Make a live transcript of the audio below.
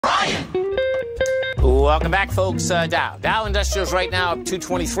Welcome back, folks. Dow Industrials right now up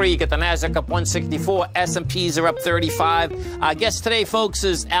 223. You get the Nasdaq up 164. S&Ps are up 35. Our guest today, folks,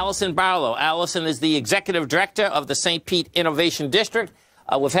 is Alison Barlow. Alison is the executive director of the St. Pete Innovation District.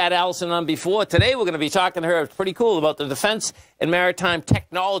 We've had Alison on before. Today, we're going to be talking to her. It's pretty cool about the Defense and Maritime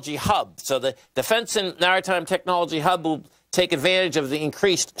Technology Hub. So the Defense and Maritime Technology Hub will take advantage of the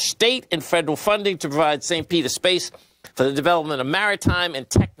increased state and federal funding to provide St. Pete a space for the development of maritime and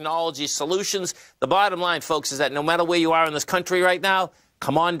technology solutions. The bottom line, folks, is that no matter where you are in this country right now,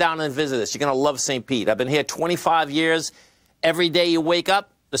 come on down and visit us. You're going to love St. Pete. I've been here 25 years. Every day you wake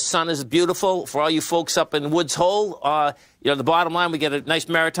up, the sun is beautiful. For all you folks up in Woods Hole, the bottom line, we get a nice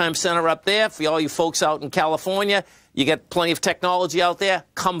maritime center up there. For all you folks out in California, you get plenty of technology out there.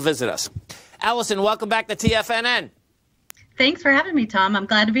 Come visit us. Alison, welcome back to TFNN. Thanks for having me, Tom. I'm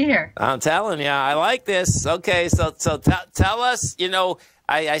glad to be here. I'm telling you, I like this. Okay, so tell us,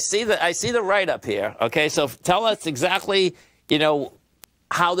 I see the write-up here. Okay, so tell us exactly,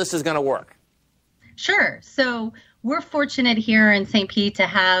 how this is going to work. Sure. So we're fortunate here in St. Pete to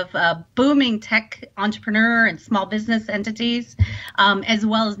have booming tech entrepreneur and small business entities, as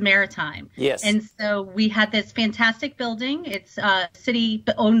well as maritime. Yes. And so we had this fantastic building. It's a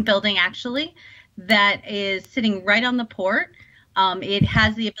city-owned building, actually, that is sitting right on the port. It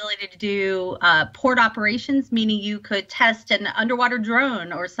has the ability to do port operations, meaning you could test an underwater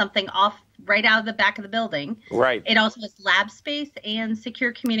drone or something off right out of the back of the building. Right. It also has lab space and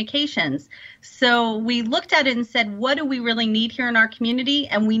secure communications. So we looked at it and said, what do we really need here in our community?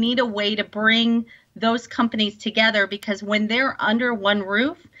 And we need a way to bring those companies together, because when they're under one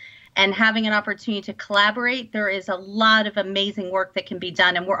roof and having an opportunity to collaborate, there is a lot of amazing work that can be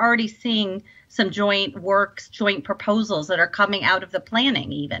done. And we're already seeing some joint works, joint proposals that are coming out of the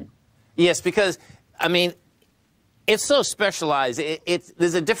planning even. Yes, because, it's so specialized.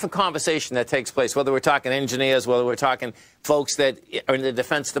 There's a different conversation that takes place, whether we're talking engineers, whether we're talking folks that are in the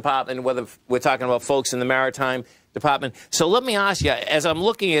Defense Department, whether we're talking about folks in the Maritime Department. So let me ask you, as I'm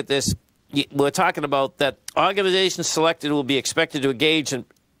looking at this, we're talking about that organizations selected will be expected to engage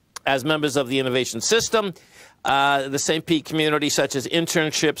as members of the innovation system, the St. Pete community, such as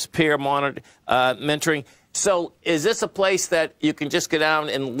internships, peer mentoring. So is this a place that you can just go down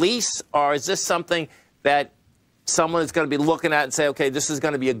and lease, or is this something that someone is going to be looking at and say, okay, this is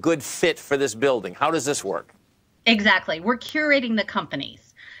going to be a good fit for this building? How does this work? Exactly. We're curating the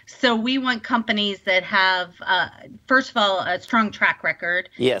companies. So we want companies that have, first of all, a strong track record,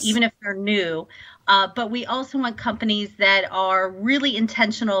 yes, even if they're new. But we also want companies that are really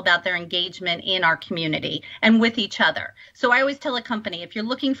intentional about their engagement in our community and with each other. So I always tell a company, if you're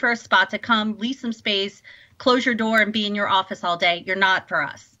looking for a spot to come, lease some space, close your door and be in your office all day, you're not for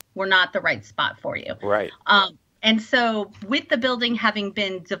us. We're not the right spot for you. Right. And so with the building having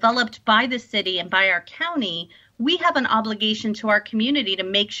been developed by the city and by our county, we have an obligation to our community to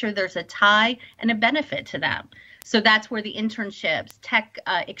make sure there's a tie and a benefit to them. So that's where the internships, tech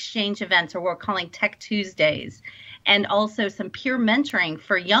exchange events, or what we're calling Tech Tuesdays, and also some peer mentoring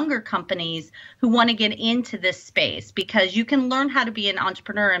for younger companies who want to get into this space, because you can learn how to be an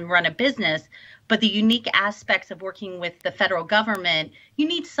entrepreneur and run a business, but the unique aspects of working with the federal government, you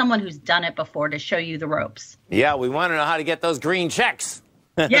need someone who's done it before to show you the ropes. Yeah, we want to know how to get those green checks.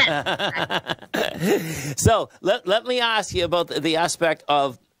 Yes. So let me ask you about the aspect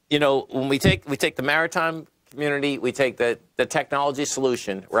of, when we take the maritime community, we take the technology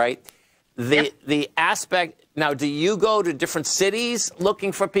solution, right? The aspect, now, do you go to different cities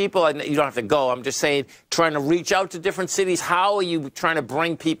looking for people? And you don't have to go. I'm just saying, trying to reach out to different cities. How are you trying to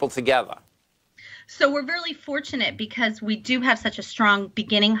bring people together? So we're really fortunate because we do have such a strong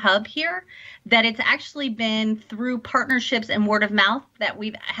beginning hub here that it's actually been through partnerships and word of mouth that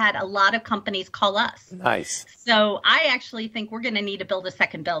we've had a lot of companies call us. Nice. So I actually think we're going to need to build a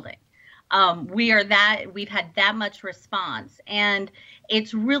second building. We've had that much response, and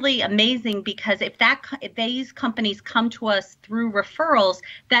it's really amazing because if these companies come to us through referrals,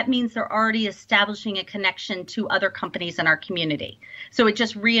 that means they're already establishing a connection to other companies in our community. So it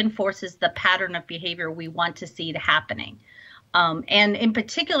just reinforces the pattern of behavior we want to see happening. And in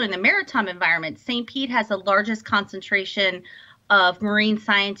particular, in the maritime environment, St. Pete has the largest concentration of marine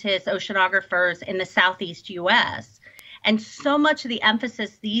scientists, oceanographers in the Southeast U.S., and so much of the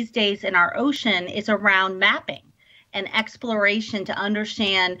emphasis these days in our ocean is around mapping and exploration to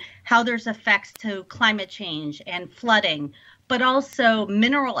understand how there's effects to climate change and flooding, but also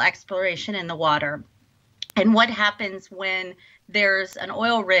mineral exploration in the water. And what happens when there's an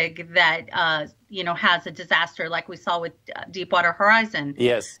oil rig that, has a disaster like we saw with Deepwater Horizon.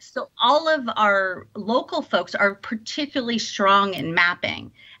 Yes. So all of our local folks are particularly strong in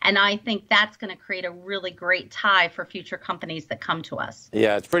mapping. And I think that's going to create a really great tie for future companies that come to us.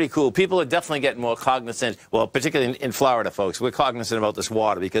 Yeah, it's pretty cool. People are definitely getting more cognizant, well, particularly in Florida, folks. We're cognizant about this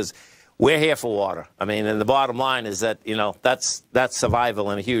water because we're here for water. I mean, and the bottom line is that, you know, that's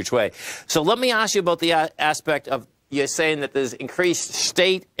survival in a huge way. So let me ask you about the aspect of, you're saying that there's increased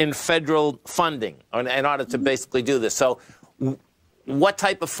state and federal funding in order to basically do this. So what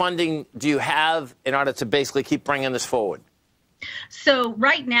type of funding do you have in order to basically keep bringing this forward? So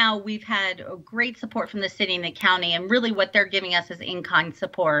right now we've had great support from the city and the county, and really what they're giving us is in-kind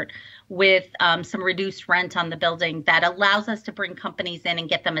support with some reduced rent on the building that allows us to bring companies in and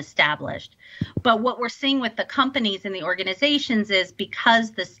get them established. But what we're seeing with the companies and the organizations is,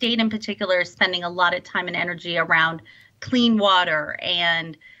 because the state in particular is spending a lot of time and energy around clean water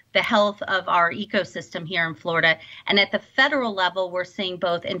and the health of our ecosystem here in Florida. And at the federal level, we're seeing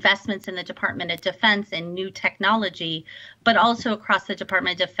both investments in the Department of Defense and new technology, but also across the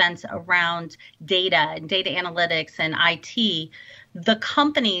Department of Defense around data and data analytics and IT. The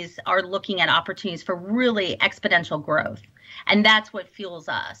companies are looking at opportunities for really exponential growth. And that's what fuels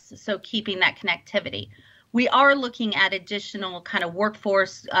us. So keeping that connectivity. We are looking at additional kind of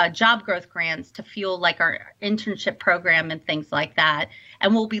workforce job growth grants to fuel like our internship program and things like that.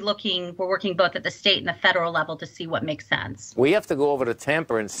 And we're working both at the state and the federal level to see what makes sense. We have to go over to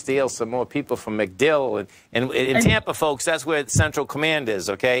Tampa and steal some more people from MacDill. And in Tampa, folks, that's where Central Command is,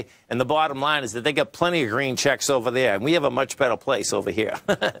 okay? And the bottom line is that they got plenty of green checks over there. And we have a much better place over here.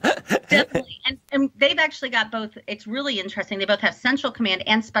 Definitely. And they've actually got both. It's really interesting. They both have Central Command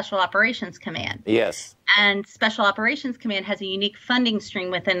and Special Operations Command. Yes. And Special Operations Command has a unique funding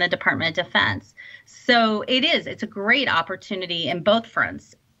stream within the Department of Defense. So it's a great opportunity in both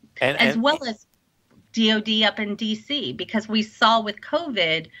fronts, as well as DOD up in D.C., because we saw with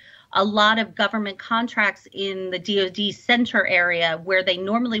COVID a lot of government contracts in the DOD center area where they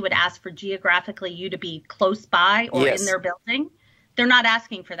normally would ask for geographically you to be close by or in their building. They're not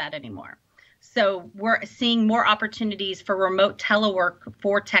asking for that anymore. So we're seeing more opportunities for remote telework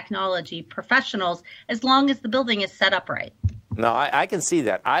for technology professionals as long as the building is set up right. No, I can see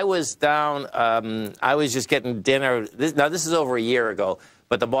that. I was down, I was just getting dinner. Now, this is over a year ago,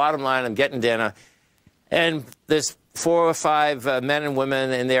 but the bottom line, I'm getting dinner, and there's 4 or 5 men and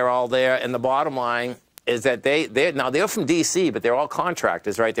women, and they're all there. And the bottom line is that they're from D.C., but they're all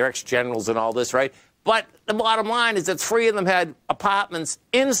contractors, right? They're ex-generals and all this, right? But the bottom line is that 3 of them had apartments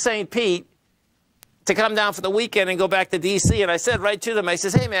in St. Pete to come down for the weekend and go back to D.C. And I said right to them, I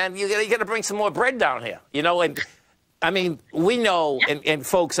says, hey, man, you got to bring some more bread down here, you know? And I mean, we know, and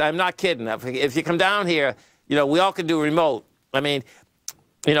folks, I'm not kidding. If you come down here, you know, we all can do remote. I mean,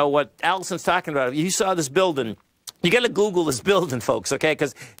 you know, what Alison's talking about, you saw this building. You got to Google this building, folks, okay?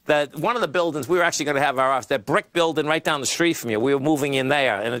 Because one of the buildings, we were actually going to have our office, that brick building right down the street from you. We were moving in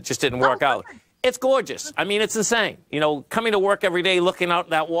there, and it just didn't work out. It's gorgeous. I mean, it's insane. You know, coming to work every day, looking out at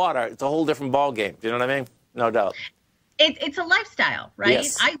that water, it's a whole different ballgame. You know what I mean? No doubt. It's a lifestyle, right?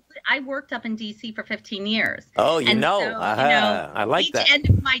 Yes. I worked up in D.C. for 15 years. Oh, you know. So, I like that. Each end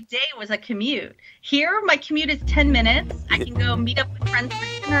of my day was a commute. Here, my commute is 10 minutes. I can go meet up with friends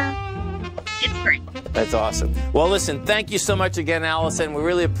for dinner. It's great. That's awesome. Well, listen, thank you so much again, Alison. We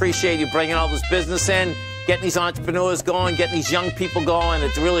really appreciate you bringing all this business in, getting these entrepreneurs going, getting these young people going.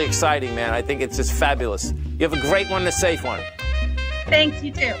 It's really exciting, man. I think it's just fabulous. You have a great one and a safe one. Thanks,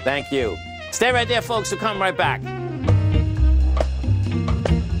 you too. Thank you. Stay right there, folks. We'll come right back.